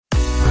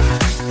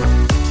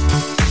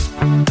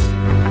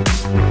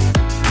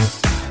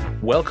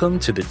Welcome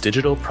to the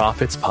Digital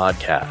Profits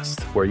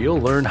Podcast, where you'll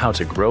learn how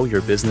to grow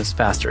your business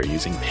faster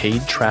using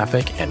paid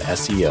traffic and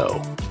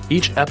SEO.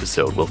 Each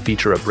episode will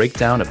feature a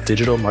breakdown of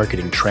digital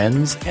marketing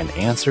trends and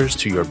answers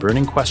to your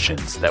burning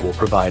questions that will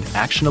provide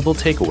actionable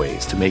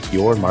takeaways to make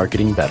your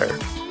marketing better.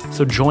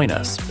 So join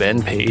us,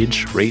 Ben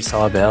Page, Ray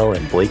Sawbell,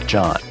 and Blake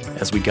John,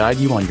 as we guide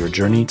you on your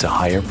journey to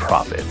higher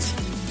profits.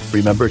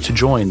 Remember to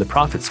join the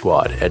Profit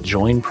Squad at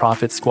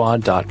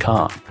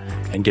joinprofitsquad.com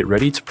and get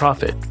ready to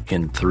profit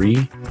in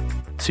 3,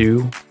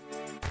 2,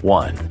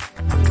 1.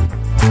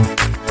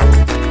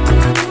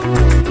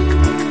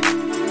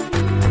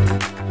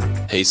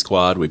 Hey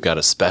squad, we've got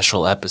a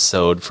special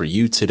episode for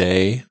you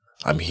today.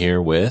 I'm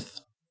here with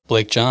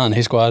Blake John.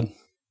 Hey squad.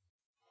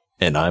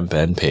 And I'm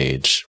Ben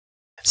Page.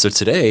 So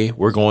today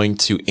we're going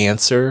to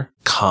answer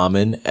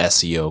common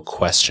SEO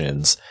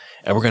questions,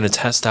 and we're going to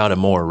test out a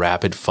more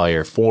rapid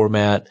fire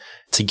format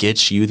to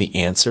get you the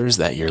answers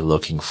that you're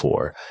looking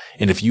for.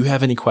 And if you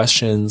have any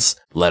questions,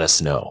 let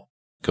us know.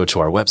 Go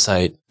to our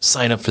website,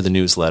 sign up for the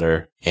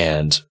newsletter,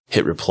 and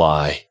hit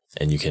reply,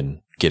 and you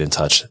can get in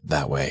touch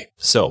that way.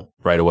 So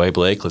right away,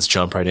 Blake, let's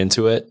jump right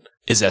into it.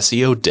 Is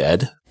SEO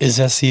dead? Is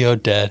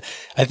SEO dead?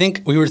 I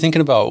think we were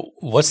thinking about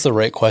what's the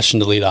right question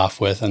to lead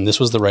off with, and this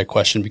was the right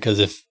question, because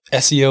if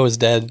SEO is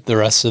dead, the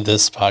rest of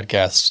this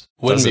podcast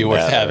wouldn't be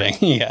worth having.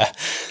 Yeah.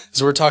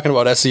 So we're talking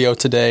about SEO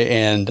today,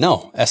 and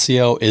no,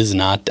 SEO is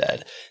not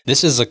dead.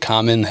 This is a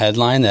common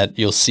headline that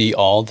you'll see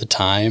all the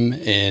time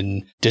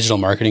in digital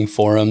marketing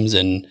forums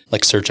and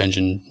like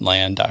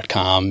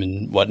searchengineland.com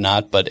and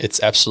whatnot, but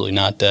it's absolutely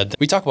not dead.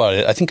 We talk about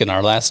it, I think, in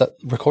our last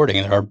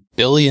recording. There are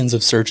billions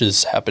of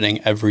searches happening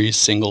every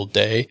single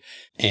day,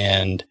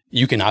 and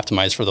you can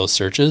optimize for those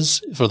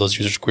searches, for those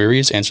users'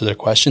 queries, answer their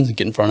questions, and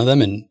get in front of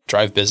them and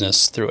drive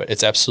business through it.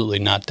 It's absolutely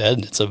not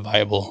dead. It's a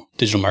viable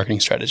digital marketing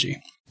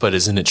strategy. But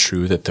isn't it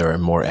true that there are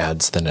more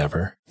ads than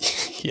ever?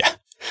 Yeah,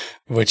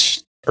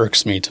 which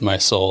irks me to my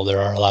soul. There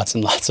are lots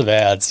and lots of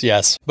ads,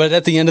 yes. But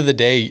at the end of the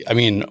day, I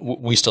mean,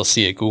 we still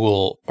see it.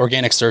 Google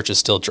organic search is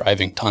still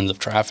driving tons of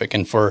traffic.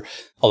 And for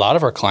a lot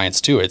of our clients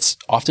too, it's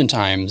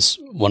oftentimes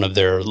one of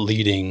their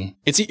leading,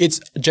 it's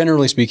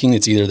generally speaking,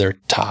 it's either their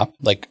top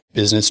like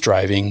business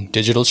driving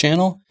digital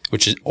channel,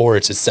 or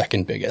it's its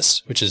second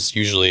biggest, which is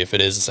usually, if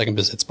it is the second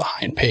biggest, it's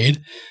behind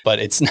paid. But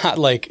it's not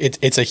like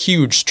it's a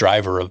huge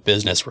driver of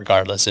business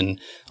regardless in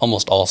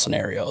almost all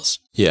scenarios.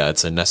 Yeah,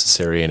 it's a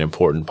necessary and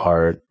important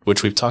part,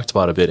 which we've talked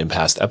about a bit in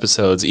past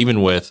episodes,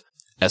 even with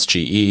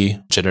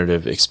SGE,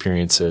 generative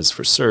experiences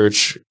for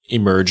search,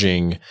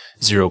 emerging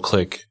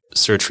zero-click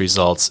search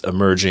results,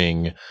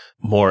 emerging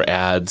more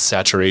ads,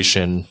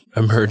 saturation,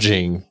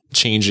 emerging,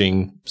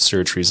 changing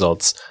search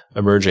results,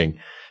 emerging.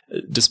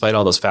 Despite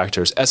all those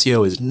factors,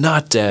 SEO is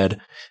not dead.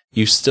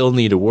 You still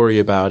need to worry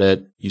about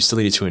it. You still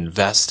need to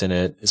invest in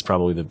it, is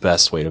probably the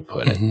best way to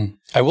put it. Mm-hmm.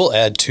 I will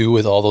add too,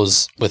 with all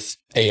those, with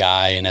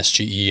AI and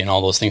SGE and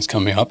all those things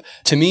coming up,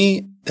 to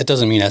me, that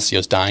doesn't mean SEO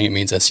is dying. It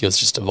means SEO is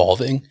just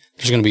evolving.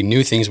 There's going to be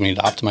new things we need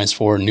to optimize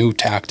for, new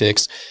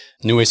tactics,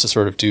 new ways to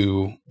sort of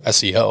do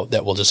SEO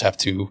that we'll just have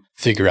to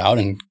figure out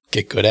and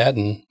get good at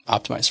and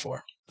optimize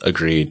for.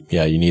 Agreed.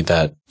 Yeah, you need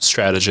that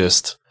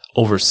strategist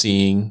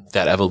overseeing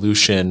that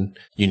evolution.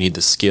 You need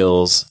the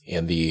skills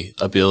and the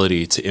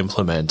ability to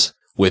implement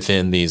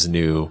within these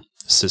new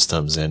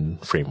systems and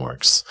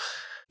frameworks.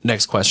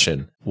 Next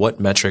question. What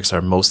metrics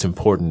are most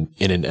important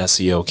in an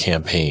SEO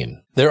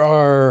campaign?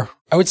 I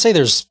would say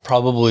there's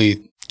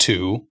probably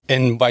two.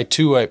 And by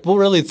two,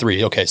 really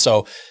three. Okay,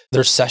 so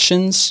there's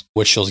sessions,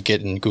 which you'll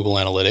get in Google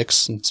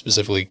Analytics, and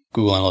specifically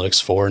Google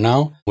Analytics 4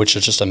 now, which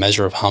is just a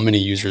measure of how many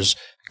users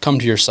come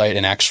to your site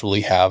and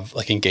actually have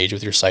engage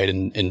with your site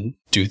and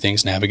do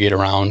things, navigate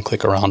around,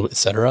 click around,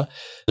 etc.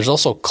 There's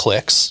also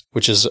clicks,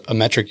 which is a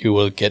metric you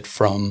will get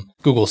from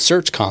Google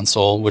Search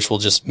Console, which will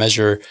just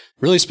measure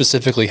really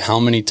specifically how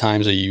many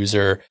times a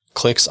user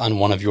clicks on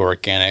one of your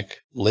organic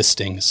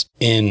listings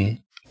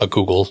in a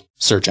Google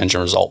search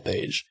engine result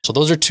page. So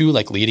those are two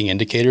leading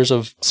indicators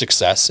of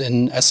success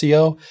in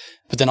SEO.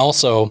 But then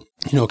also,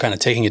 kind of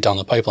taking it down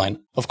the pipeline,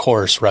 of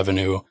course,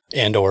 revenue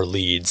and or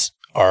leads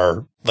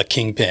are the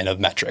kingpin of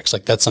metrics.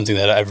 That's something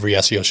that every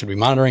SEO should be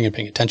monitoring and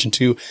paying attention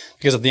to,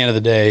 because at the end of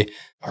the day,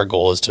 our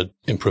goal is to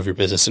improve your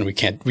business, and we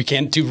can't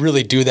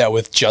really do that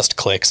with just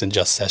clicks and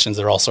just sessions.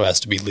 There also has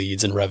to be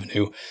leads and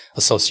revenue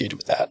associated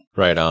with that.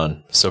 Right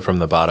on. So from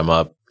the bottom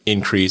up,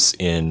 increase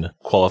in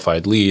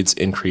qualified leads,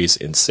 increase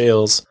in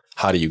sales.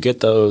 How do you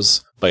get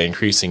those? By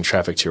increasing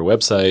traffic to your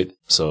website.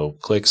 So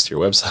clicks to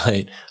your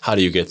website. How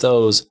do you get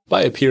those?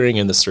 By appearing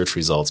in the search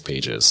results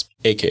pages,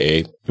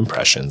 aka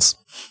impressions.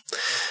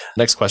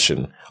 Next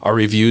question. Are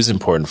reviews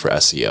important for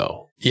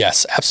SEO?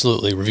 Yes,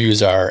 absolutely.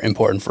 Reviews are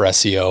important for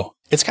SEO.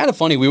 It's kind of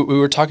funny. We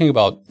were talking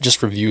about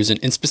just reviews,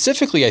 and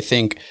specifically, I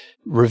think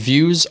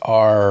reviews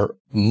are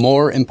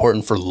more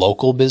important for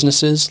local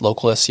businesses,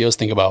 local SEOs.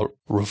 Think about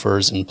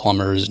roofers and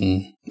plumbers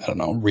and,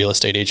 real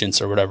estate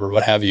agents or whatever,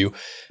 what have you.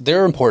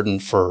 They're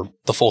important for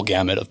the full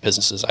gamut of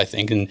businesses, I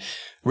think. And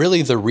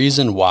really the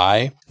reason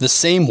why, the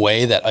same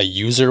way that a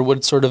user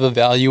would sort of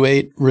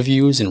evaluate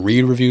reviews and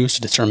read reviews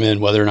to determine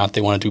whether or not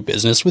they want to do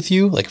business with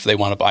you, like if they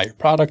want to buy your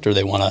product or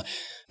they want to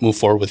move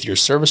forward with your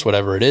service,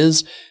 whatever it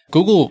is,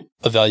 Google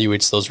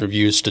evaluates those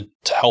reviews to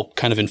help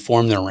kind of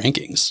inform their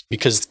rankings,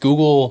 because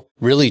Google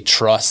really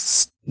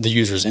trusts the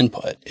user's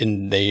input,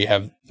 and they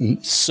have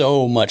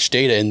so much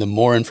data, and the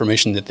more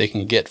information that they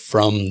can get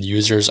from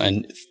users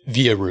and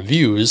via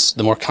reviews,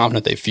 the more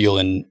confident they feel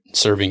in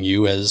serving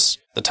you as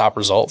the top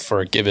result for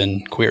a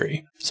given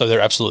query. So they're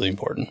absolutely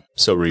important.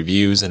 So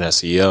reviews and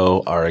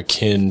SEO are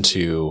akin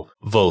to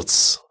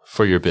votes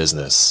for your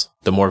business.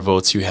 The more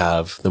votes you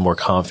have, the more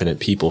confident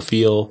people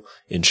feel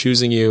in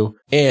choosing you,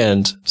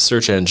 and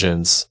search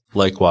engines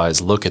likewise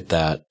look at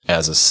that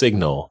as a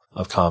signal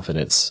of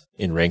confidence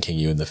in ranking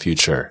you in the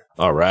future.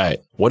 All right.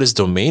 What is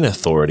domain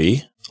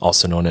authority,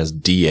 also known as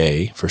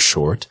DA for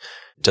short?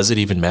 Does it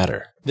even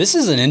matter? This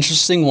is an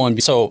interesting one.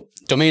 So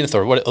domain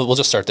authority, we'll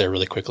just start there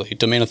really quickly.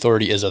 Domain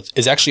authority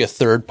is actually a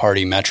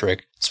third-party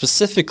metric,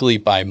 specifically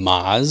by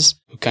Moz,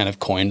 who kind of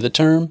coined the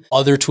term.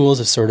 Other tools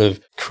have sort of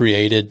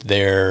created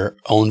their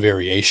own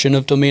variation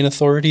of domain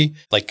authority,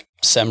 like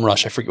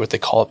SEMrush, I forget what they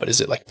call it, but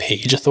is it like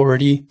page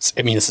authority?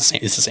 I mean, it's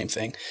the same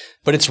thing.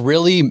 But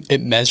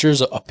it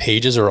measures a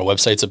page's or a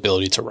website's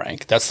ability to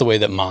rank. That's the way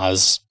that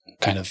Moz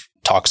kind of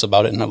talks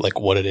about it and like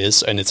what it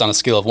is. And it's on a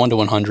scale of 1 to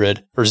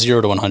 100, or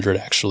 0 to 100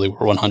 actually,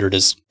 where 100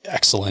 is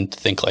excellent.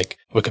 Think like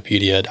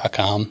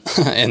wikipedia.com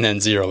and then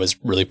 0 is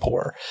really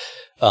poor.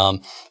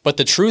 But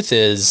the truth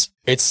is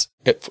it's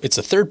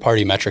a third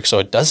party metric. So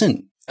it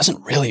doesn't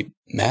really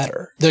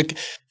matter.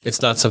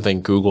 It's not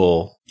something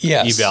Google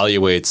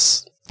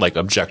evaluates, like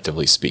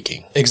objectively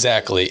speaking.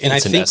 Exactly. And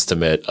it's an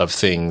estimate of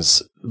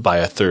things by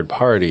a third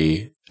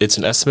party. It's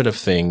an estimate of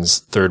things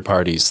third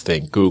parties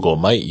think Google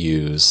might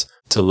use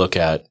to look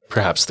at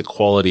perhaps the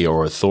quality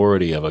or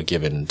authority of a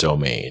given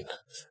domain.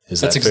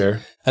 Is that fair?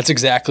 That's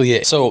exactly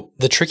it. So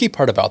the tricky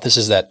part about this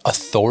is that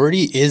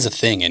authority is a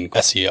thing in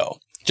SEO,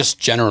 just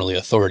generally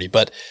authority.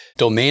 But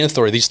domain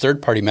authority, these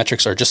third-party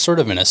metrics are just sort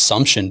of an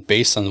assumption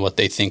based on what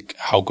they think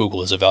how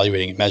Google is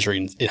evaluating and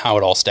measuring and how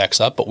it all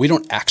stacks up. But we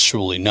don't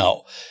actually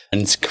know.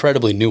 And it's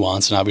incredibly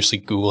nuanced. And obviously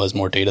Google has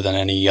more data than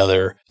any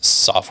other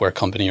software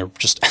company or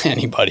just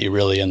anybody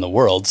really in the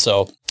world.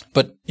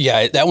 But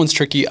yeah, that one's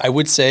tricky. I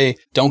would say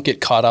don't get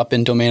caught up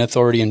in domain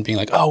authority and being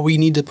like, oh, we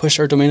need to push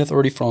our domain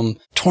authority from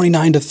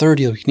 29 to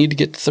 30. We need to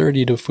get to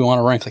 30 if we want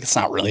to rank. Like, it's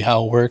not really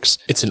how it works.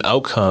 It's an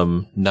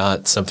outcome,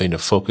 not something to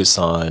focus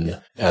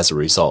on as a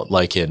result,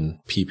 like in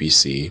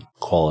PPC,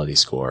 quality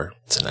score.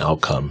 It's an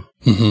outcome.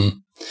 Mm-hmm.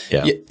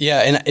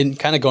 Yeah. And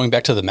kind of going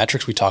back to the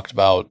metrics we talked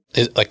about,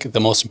 like the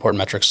most important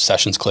metrics,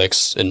 sessions,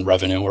 clicks, and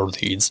revenue or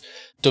leads.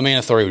 Domain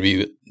authority would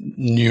be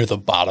near the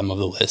bottom of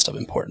the list of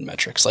important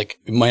metrics. Like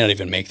it might not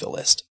even make the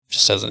list,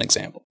 just as an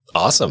example.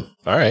 Awesome.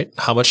 All right.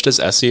 How much does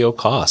SEO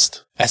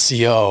cost?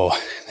 SEO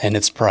and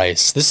its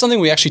price. This is something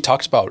we actually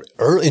talked about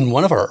in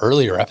one of our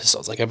earlier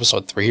episodes, like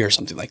episode 3 or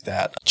something like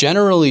that.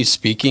 Generally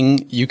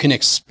speaking, you can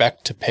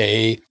expect to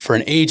pay for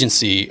an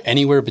agency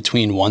anywhere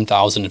between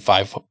 $1,000 and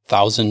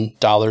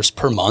 $5,000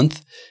 per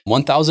month.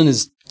 $1,000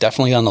 is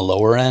definitely on the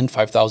lower end.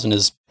 $5,000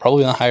 is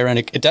probably on the higher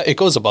end. It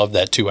goes above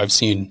that too. I've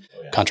seen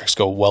contracts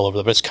go well over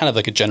that, but it's kind of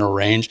like a general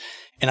range.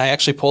 And I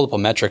actually pulled up a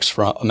metric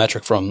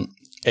from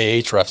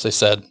Ahrefs. They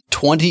said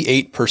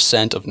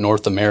 28% of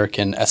North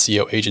American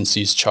SEO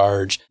agencies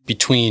charge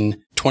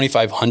between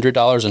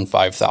 $2,500 and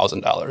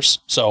 $5,000.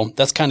 So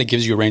that's kind of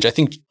gives you a range. I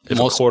think if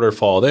a quarter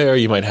fall there,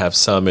 you might have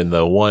some in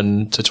the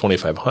 1 to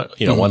 2,500,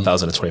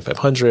 1,000 to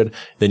 2,500.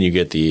 Then you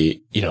get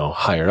the,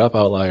 higher up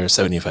outliers,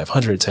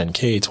 7,500,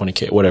 10K,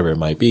 20K, whatever it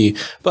might be.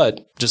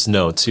 But just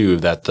know too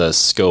that the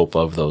scope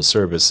of those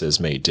services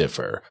may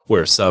differ,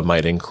 where some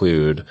might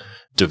include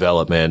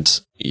development,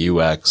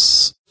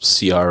 UX,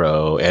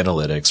 CRO,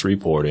 analytics,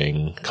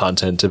 reporting,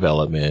 content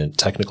development,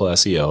 technical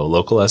SEO,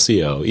 local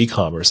SEO,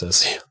 e-commerce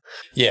SEO.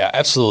 Yeah,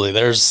 absolutely.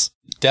 There's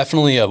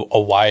definitely a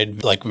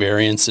wide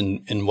variance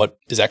in what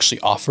is actually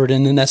offered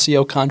in an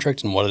SEO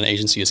contract and what an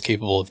agency is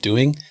capable of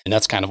doing. And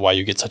that's kind of why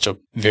you get such a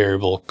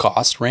variable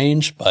cost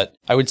range. But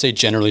I would say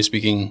generally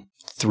speaking,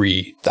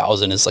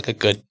 3,000 is like a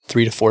good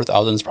 3,000 to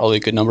 4,000 is probably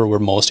a good number where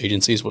most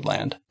agencies would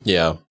land.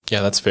 Yeah,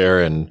 that's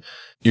fair. And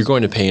you're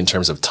going to pay in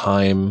terms of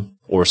time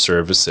or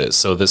services.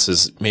 So this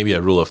is maybe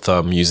a rule of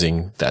thumb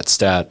using that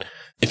stat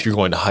if you're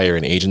going to hire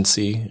an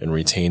agency and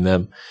retain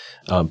them.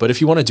 But if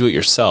you want to do it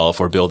yourself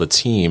or build a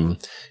team,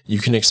 you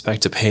can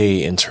expect to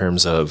pay in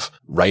terms of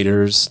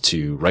writers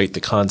to write the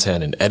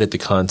content and edit the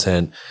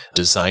content,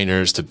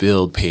 designers to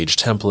build page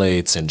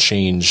templates and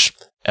change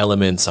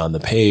elements on the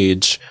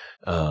page,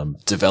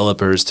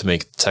 developers to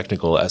make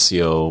technical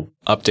SEO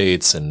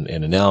updates and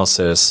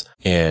analysis,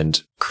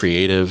 and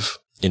creative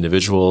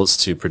individuals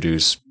to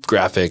produce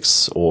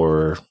graphics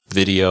or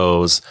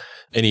videos,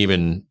 and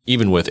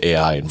even with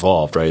AI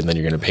involved, right? And then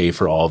you're going to pay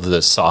for all of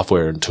the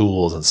software and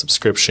tools and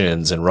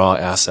subscriptions and raw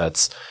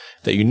assets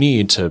that you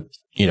need to,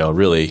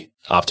 really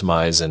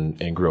optimize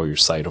and grow your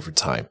site over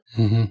time.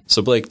 Mm-hmm.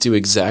 So Blake, do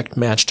exact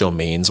match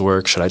domains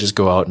work? Should I just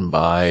go out and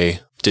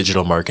buy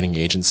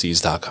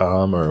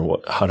digitalmarketingagencies.com, or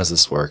how does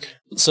this work?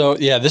 So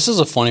yeah, this is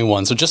a funny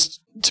one. So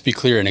just to be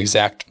clear, an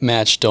exact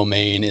match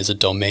domain is a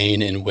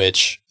domain in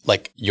which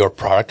like your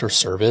product or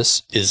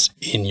service is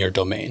in your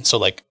domain. So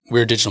like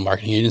we're a digital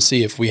marketing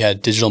agency. If we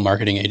had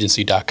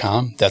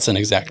digitalmarketingagency.com, that's an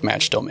exact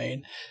match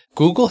domain.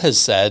 Google has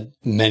said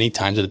many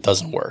times that it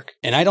doesn't work.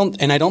 And I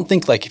don't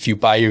think like if you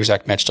buy your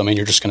exact match domain,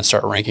 you're just going to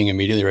start ranking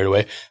immediately right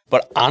away.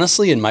 But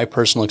honestly, in my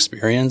personal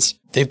experience,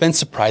 they've been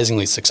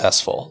surprisingly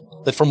successful.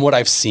 From what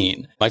I've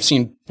seen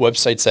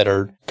websites that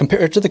are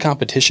compared to the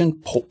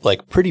competition,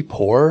 like pretty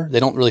poor.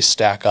 They don't really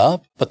stack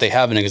up, but they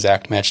have an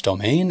exact match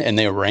domain and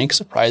they rank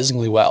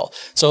surprisingly well.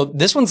 So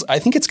this one's, I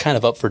think it's kind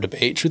of up for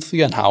debate,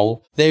 truthfully, on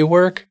how they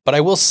work. But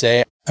I will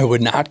say I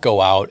would not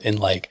go out and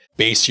like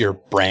base your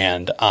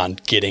brand on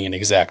getting an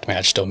exact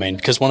match domain,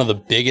 because one of the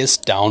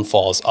biggest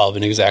downfalls of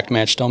an exact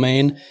match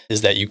domain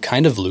is that you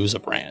kind of lose a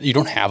brand. You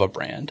don't have a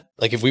brand.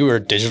 Like if we were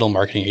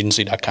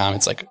digitalmarketingagency.com,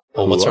 it's like,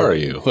 well,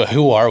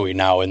 who are we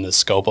now in the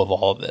scope of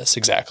all of this?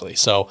 Exactly.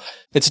 So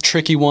it's a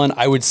tricky one.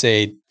 I would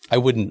say I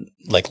wouldn't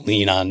like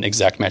lean on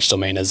exact match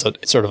domain as a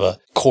sort of a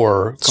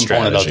core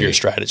component of your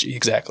strategy.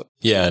 Exactly.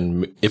 Yeah.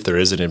 And if there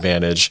is an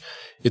advantage,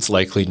 it's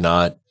likely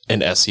not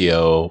an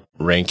SEO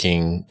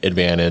ranking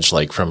advantage,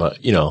 like from a,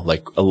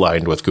 like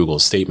aligned with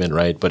Google's statement,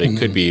 right? But it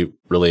could be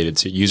related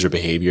to user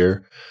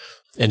behavior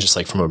and just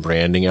like from a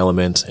branding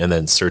element, and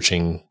then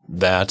searching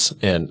that.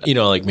 And,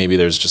 like maybe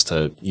there's just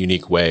a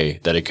unique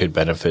way that it could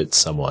benefit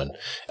someone.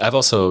 I've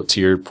also,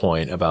 to your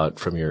point about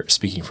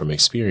speaking from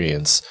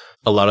experience,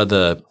 a lot of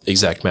the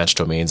exact match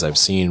domains I've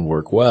seen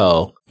work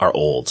well are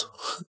old.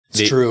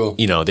 It's true.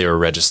 They were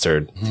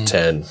registered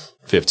 10,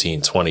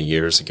 15, 20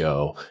 years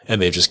ago,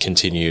 and they've just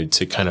continued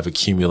to kind of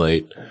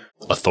accumulate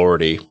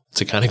authority,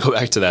 to kind of go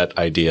back to that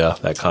idea,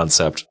 that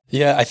concept.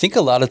 Yeah, I think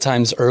a lot of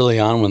times early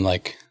on when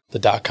like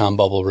the .com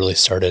bubble really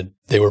started,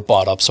 they were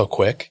bought up so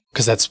quick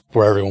because that's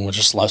where everyone was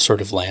just sort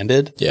of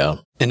landed. Yeah.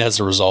 And as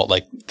a result,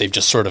 like they've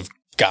just sort of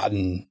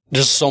gotten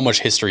just so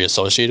much history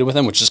associated with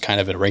them, which is kind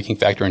of a ranking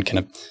factor and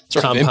can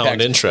sort of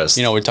impact interest.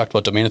 We talked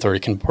about domain authority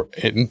can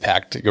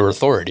impact your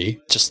authority,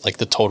 just like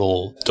the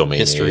total domain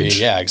history. Age.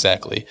 Yeah,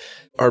 exactly.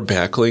 Are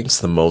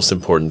backlinks the most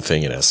important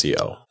thing in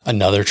SEO?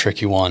 Another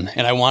tricky one.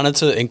 And I wanted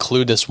to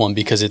include this one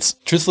because it's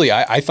truthfully,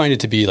 I find it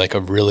to be like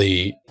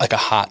a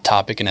hot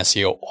topic in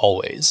SEO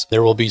always.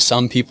 There will be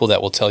some people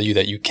that will tell you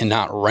that you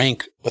cannot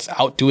rank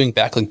without doing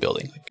backlink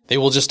building. They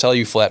will just tell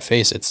you flat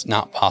face, it's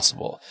not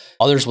possible.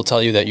 Others will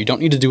tell you that you don't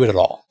need to do it at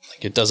all.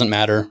 Like it doesn't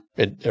matter.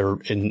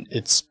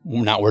 It's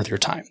not worth your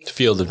time. The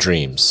field of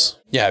dreams.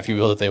 Yeah, if you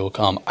will, that they will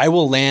come. I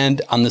will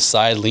land on the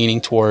side leaning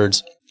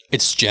towards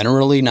it's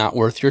generally not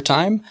worth your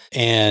time.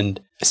 And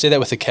I say that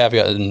with a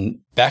caveat, and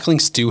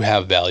backlinks do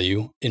have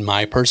value. In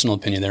my personal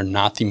opinion, they're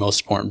not the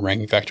most important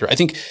ranking factor. I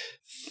think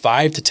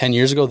 5 to 10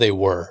 years ago, they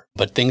were,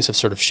 but things have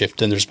sort of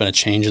shifted and there's been a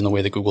change in the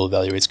way that Google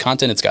evaluates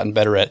content. It's gotten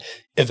better at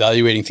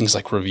evaluating things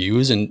like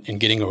reviews and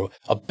getting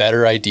a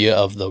better idea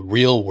of the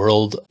real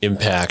world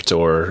impact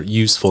or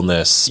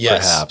usefulness,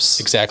 perhaps.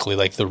 Exactly.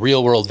 Like the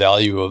real world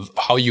value of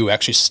how you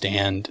actually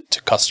stand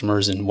to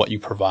customers and what you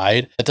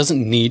provide. That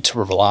doesn't need to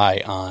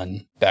rely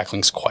on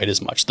backlinks quite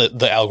as much,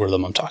 the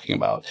algorithm I'm talking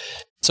about.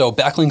 So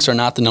backlinks are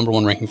not the number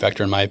one ranking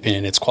factor, in my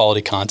opinion. It's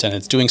quality content.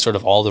 It's doing sort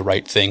of all the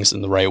right things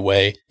in the right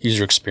way,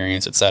 user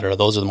experience, et cetera.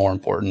 Those are the more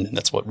important, and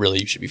that's what really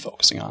you should be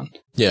focusing on.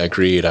 Yeah,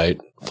 agreed. I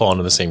fall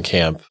into the same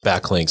camp.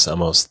 Backlinks,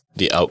 almost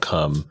the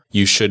outcome.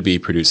 You should be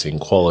producing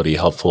quality,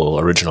 helpful,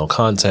 original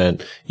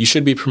content. You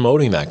should be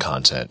promoting that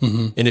content.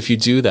 Mm-hmm. And if you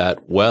do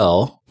that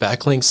well,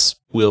 backlinks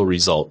will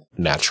result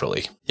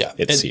naturally. Yeah,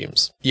 it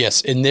seems.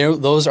 Yes, and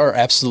those are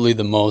absolutely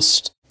the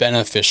most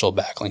beneficial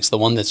backlinks, the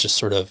one that's just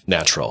sort of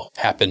natural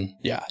happen.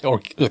 Yeah.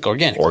 Or like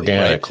organically.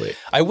 Right?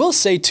 I will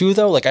say too,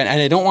 though, like, and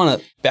I don't want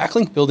to,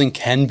 backlink building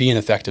can be an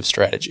effective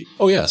strategy.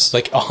 Oh yes.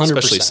 Like 100%.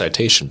 Especially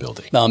citation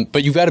building.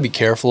 But you've got to be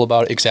careful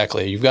about it.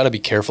 Exactly. You've got to be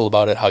careful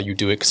about it, how you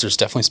do it, because there's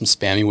definitely some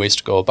spammy ways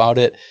to go about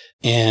it.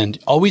 And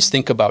always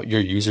think about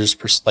your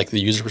users, like the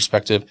user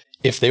perspective.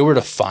 If they were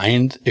to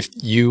find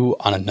you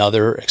on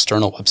another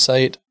external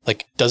website,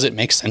 like, does it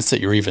make sense that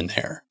you're even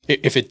there?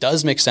 If it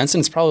does make sense, then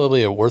it's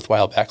probably a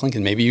worthwhile backlink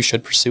and maybe you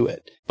should pursue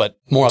it. But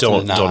more often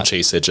than not, don't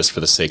chase it just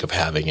for the sake of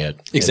having it.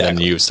 Exactly. And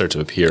then you start to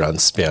appear on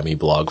spammy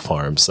blog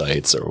farm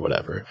sites or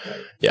whatever.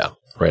 Yeah.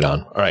 Right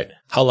on. All right.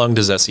 How long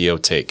does SEO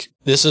take?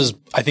 This is,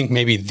 I think,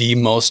 maybe the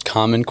most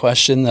common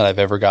question that I've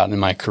ever gotten in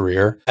my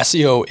career.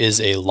 SEO is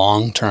a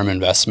long-term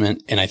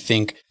investment. And I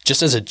think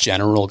just as a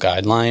general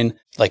guideline,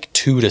 like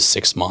 2 to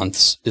 6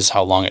 months is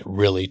how long it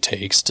really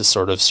takes to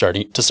sort of start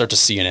to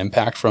see an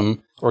impact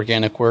from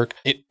organic work.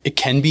 It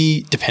can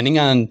be, depending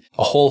on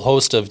a whole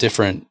host of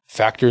different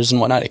factors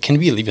and whatnot, it can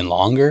be even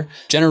longer.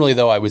 Generally,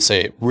 though, I would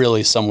say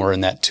really somewhere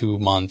in that 2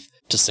 month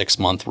to 6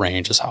 month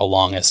range is how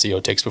long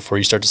SEO takes before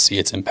you start to see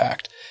its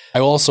impact. I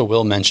also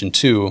will mention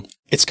too,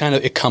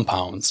 it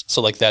compounds.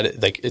 So like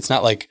that, like it's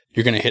not like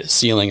you're going to hit a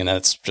ceiling and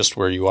that's just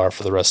where you are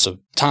for the rest of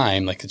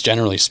time. Like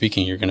generally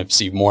speaking, you're going to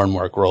see more and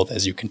more growth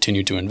as you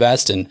continue to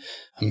invest and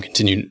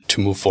continue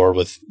to move forward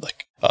with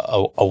like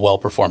a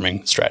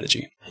well-performing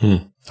strategy.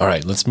 All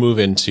right, let's move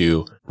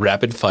into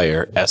rapid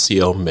fire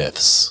SEO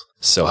myths.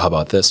 So how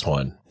about this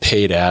one?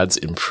 Paid ads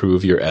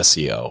improve your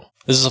SEO.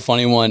 This is a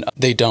funny one.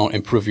 They don't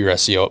improve your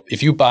SEO.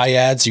 If you buy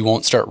ads, you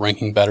won't start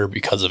ranking better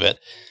because of it.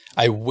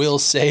 I will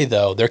say,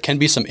 though, there can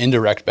be some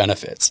indirect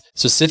benefits.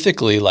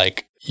 Specifically,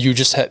 like you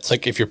just have,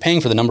 like if you're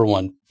paying for the number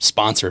one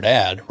sponsored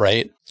ad,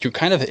 right?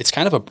 It's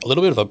kind of a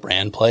little bit of a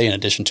brand play in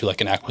addition to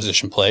like an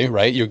acquisition play,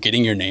 right? You're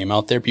getting your name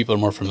out there. People are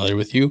more familiar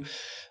with you.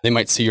 They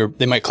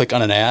might click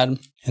on an ad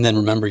and then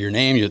remember your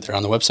name. They're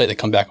on the website. They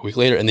come back a week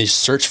later and they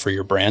search for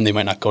your brand. They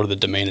might not go to the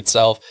domain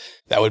itself.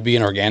 That would be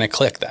an organic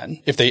click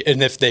then. If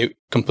they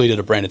completed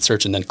a branded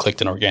search and then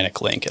clicked an organic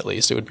link, at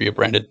least it would be a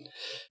branded,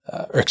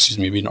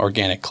 be an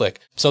organic click.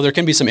 So there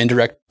can be some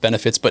indirect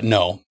benefits, but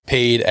no,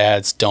 paid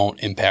ads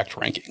don't impact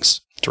rankings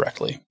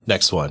directly.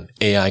 Next one,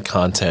 AI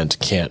content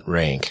can't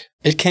rank.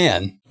 It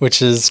can, which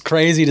is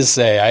crazy to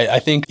say. I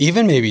think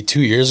even maybe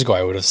 2 years ago,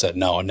 I would have said,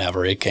 no,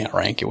 never. It can't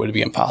rank. It would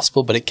be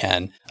impossible, but it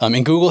can.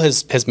 And Google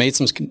has made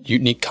some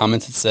unique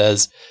comments that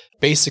says,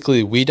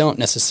 basically, we don't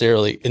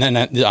necessarily, and then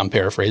I'm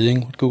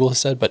paraphrasing what Google has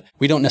said, but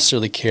we don't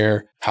necessarily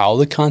care how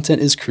the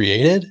content is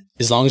created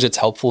as long as it's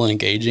helpful and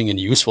engaging and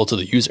useful to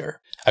the user.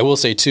 I will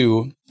say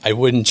too, I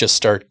wouldn't just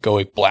start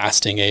going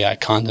blasting AI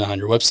content on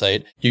your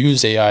website. You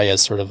use AI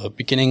as sort of a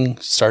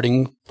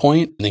starting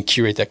point, and then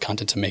curate that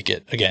content to make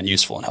it, again,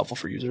 useful and helpful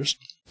for users.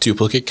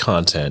 Duplicate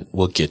content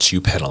will get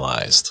you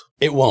penalized.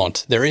 It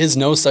won't. There is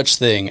no such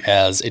thing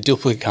as a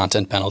duplicate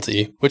content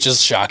penalty, which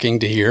is shocking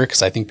to hear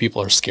because I think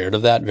people are scared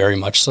of that, very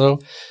much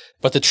so.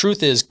 But the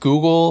truth is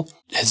Google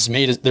has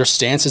made their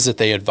stance is that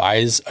they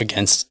advise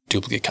against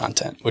duplicate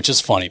content, which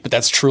is funny, but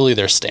that's truly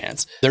their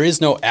stance. There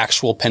is no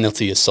actual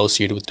penalty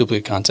associated with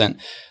duplicate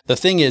content. The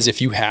thing is,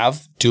 if you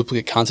have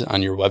duplicate content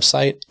on your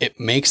website, it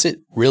makes it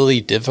really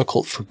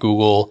difficult for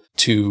Google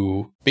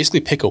to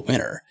basically pick a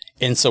winner.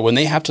 And so when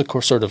they have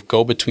to sort of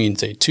go between,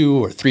 say,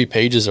 2 or 3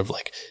 pages of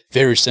like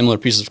very similar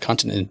pieces of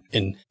content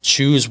and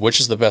choose which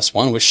is the best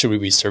one, which should we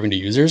be serving to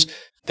users,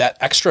 that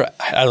extra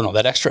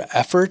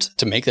effort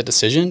to make that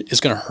decision is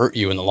going to hurt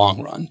you in the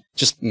long run.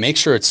 Just make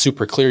sure it's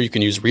super clear. You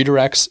can use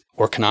redirects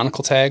or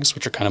canonical tags,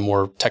 which are kind of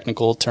more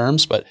technical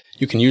terms, but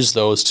you can use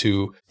those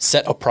to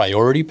set a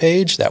priority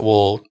page that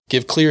will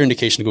give clear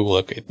indication to Google,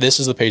 okay, this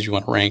is the page you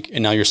want to rank,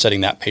 and now you're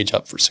setting that page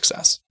up for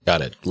success.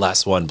 Got it.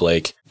 Last one,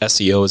 Blake.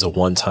 SEO is a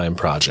one-time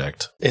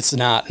project. It's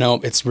not.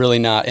 No, it's really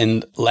not.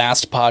 In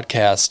last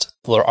podcast,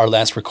 or our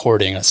last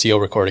recording, a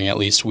SEO recording at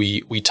least,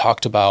 we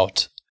talked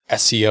about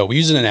SEO. We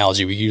use an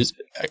analogy. We use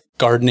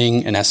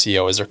gardening and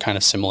SEO as they're kind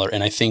of similar.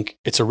 And I think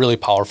it's a really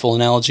powerful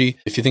analogy.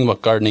 If you think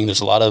about gardening,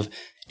 there's a lot of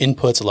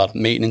inputs, a lot of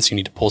maintenance. You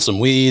need to pull some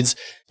weeds.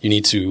 You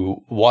need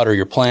to water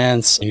your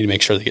plants. You need to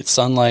make sure they get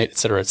sunlight, et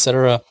cetera, et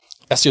cetera.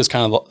 SEO is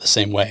kind of the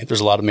same way. There's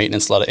a lot of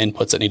maintenance, a lot of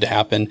inputs that need to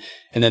happen.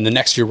 And then the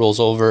next year rolls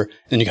over, and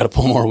then you got to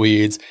pull more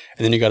weeds.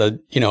 And then you got to,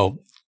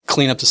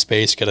 clean up the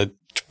space. You got to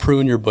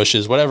prune your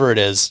bushes, whatever it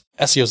is.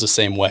 SEO is the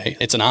same way.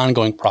 It's an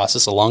ongoing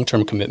process, a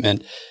long-term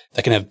commitment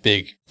that can have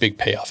big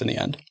payoff in the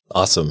end.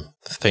 Awesome.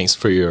 Thanks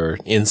for your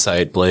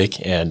insight,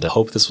 Blake, and I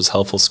hope this was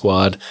helpful,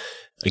 squad.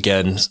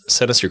 Again,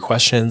 send us your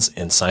questions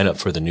and sign up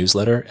for the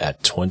newsletter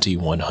at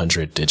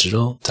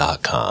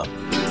 2100digital.com.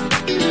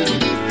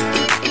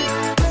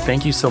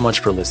 Thank you so much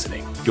for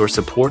listening. Your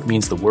support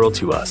means the world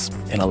to us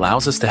and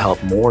allows us to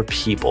help more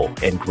people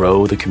and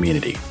grow the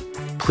community.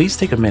 Please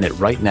take a minute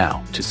right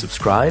now to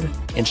subscribe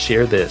and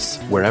share this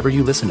wherever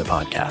you listen to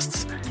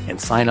podcasts, and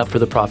sign up for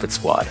the Profit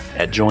Squad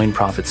at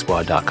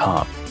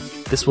joinprofitsquad.com.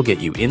 This will get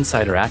you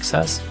insider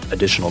access,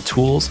 additional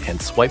tools and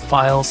swipe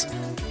files,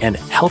 and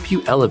help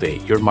you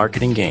elevate your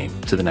marketing game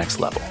to the next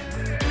level.